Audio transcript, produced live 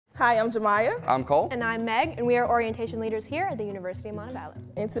Hi, I'm Jemiah. I'm Cole. And I'm Meg, and we are orientation leaders here at the University of Montevallo.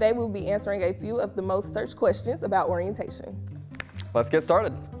 And today we'll be answering a few of the most searched questions about orientation. Let's get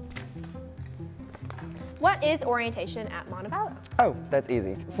started. What is orientation at Montevallo? Oh, that's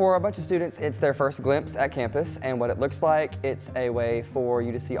easy. For a bunch of students, it's their first glimpse at campus and what it looks like. It's a way for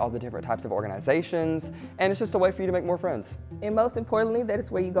you to see all the different types of organizations, and it's just a way for you to make more friends. And most importantly, that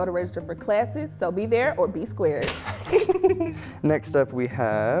is where you go to register for classes, so be there or be squared. Next up we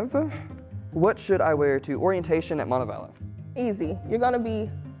have, what should I wear to orientation at Montevallo? Easy. You're gonna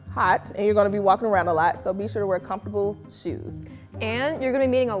be hot and you're gonna be walking around a lot, so be sure to wear comfortable shoes. And you're going to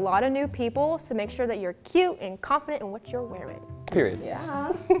be meeting a lot of new people, so make sure that you're cute and confident in what you're wearing. Period.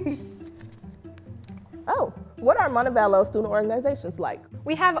 Yeah. Oh, what are Montevallo student organizations like?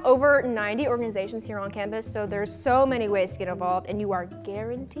 We have over 90 organizations here on campus, so there's so many ways to get involved, and you are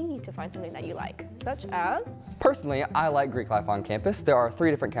guaranteed to find something that you like, such as... Personally, I like Greek life on campus. There are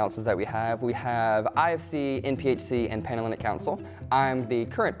 3 different councils that we have. We have IFC, NPHC, and Panhellenic Council. I'm the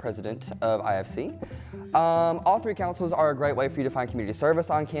current president of IFC. All 3 councils are a great way for you to find community service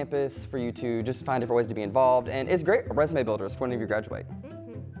on campus, for you to just find different ways to be involved, and it's great resume builders for when you graduate.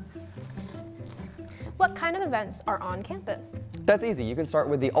 What kind of events are on campus? That's easy. You can start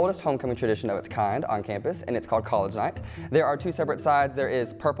with the oldest homecoming tradition of its kind on campus, and it's called College Night. There are 2 separate sides. There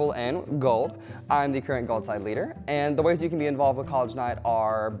is purple and gold. I'm the current gold side leader, and the ways you can be involved with College Night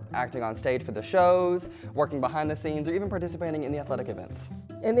are acting on stage for the shows, working behind the scenes, or even participating in the athletic events.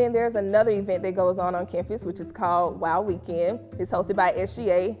 And then there's another event that goes on campus, which is called Wow Weekend. It's hosted by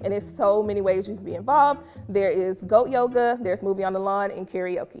SGA, and there's so many ways you can be involved. There is goat yoga, there's movie on the lawn, and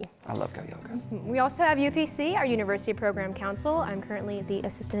karaoke. I love goat yoga. We also have UPC, our University Program Council. I'm currently the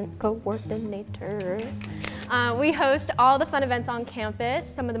assistant coordinator. We host all the fun events on campus.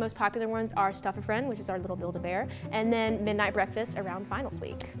 Some of the most popular ones are Stuff a Friend, which is our little Build-A-Bear, and then Midnight Breakfast around finals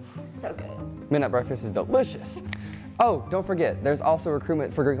week. So good. Midnight breakfast is delicious. Oh, don't forget, there's also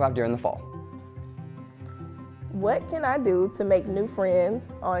recruitment for Greek life during the fall. What can I do to make new friends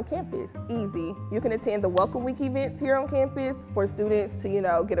on campus? Easy. You can attend the Welcome Week events here on campus for students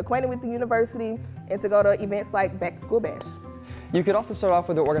to, get acquainted with the university and to go to events like Back to School Bash. You could also start off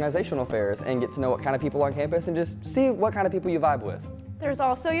with the organizational fairs and get to know what kind of people on campus and just see what kind of people you vibe with. There's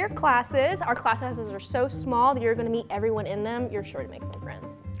also your classes. Our classes are so small that you're going to meet everyone in them. You're sure to make some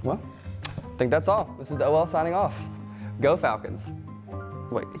friends. Well, I think that's all. This is the OL signing off. Go Falcons.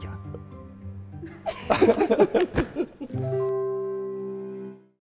 Wait, yeah.